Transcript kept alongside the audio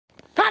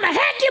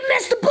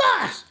missed the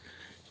bus.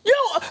 Yo,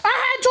 I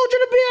had told you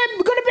to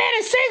go to bed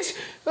at 6,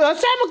 7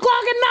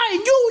 o'clock at night,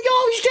 and you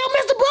still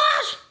missed the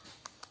bus?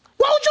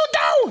 What was you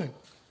doing?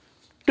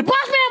 The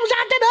bus man was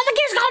out there, the other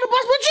kids called the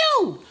bus, but you.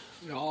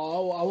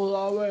 No, I was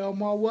already on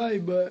my way,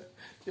 but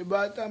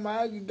by the time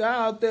I got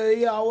out there,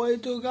 he always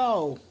took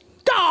off.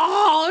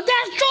 Oh,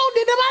 that's true.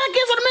 The other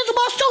kids on the missed the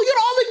bus too. You're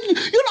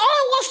the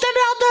only one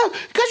standing out there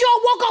because you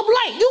all woke up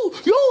late.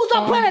 You was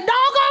up playing a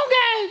doggone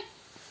game.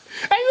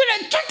 And you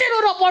done kicked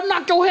it up or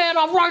knock your head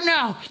off right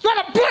now.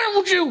 Not playing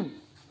with you.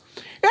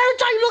 Every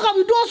time you look up,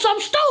 you're doing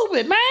something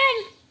stupid, man.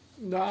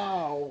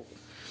 No.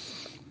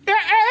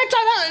 Every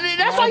time,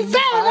 that's why you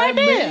failing right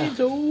there.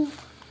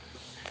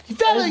 You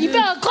fell in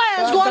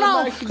class going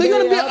on. Because you're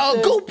going to be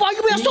a goofball.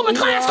 You be a stupid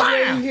class clown.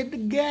 You already hit the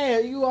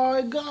gas. You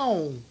already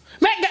gone.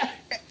 Man,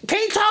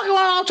 keep talking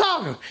while I'm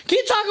talking.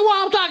 Keep talking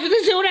while I'm talking.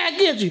 Let's see what that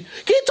gets you.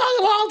 Keep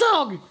talking while I'm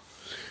talking.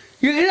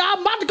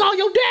 I'm about to call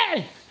your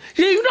daddy.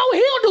 You know what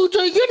he'll do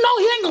to you. You know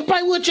he ain't gonna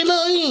play with your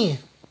little end.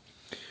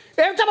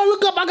 Every time I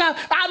look up, I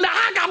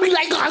gotta be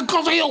like,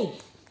 because of you.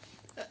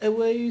 And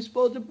where you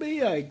supposed to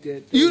be like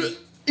that? You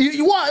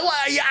what?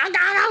 I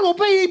gotta go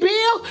pay your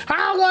bill.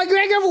 I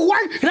gotta get for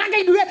work, and I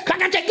can't do that. I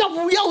gotta take up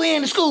from your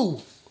end to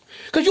school.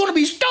 Because you wanna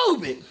be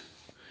stupid.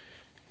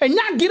 And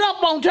not get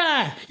up on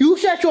time. You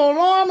set your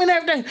alarm and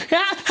everything.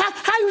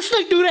 How you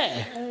sleep through that?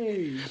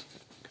 Hey.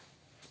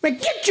 Man,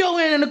 get your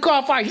end in the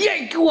car if I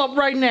yank you up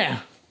right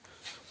now.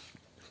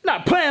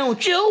 Not playing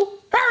with you.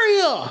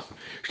 Hurry up.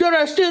 Instead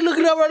of still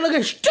looking over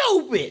looking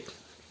stupid.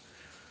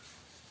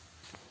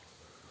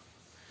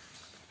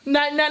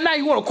 Now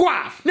you want to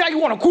cry. Now you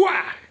want to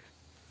cry.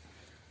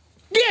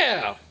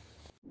 Yeah.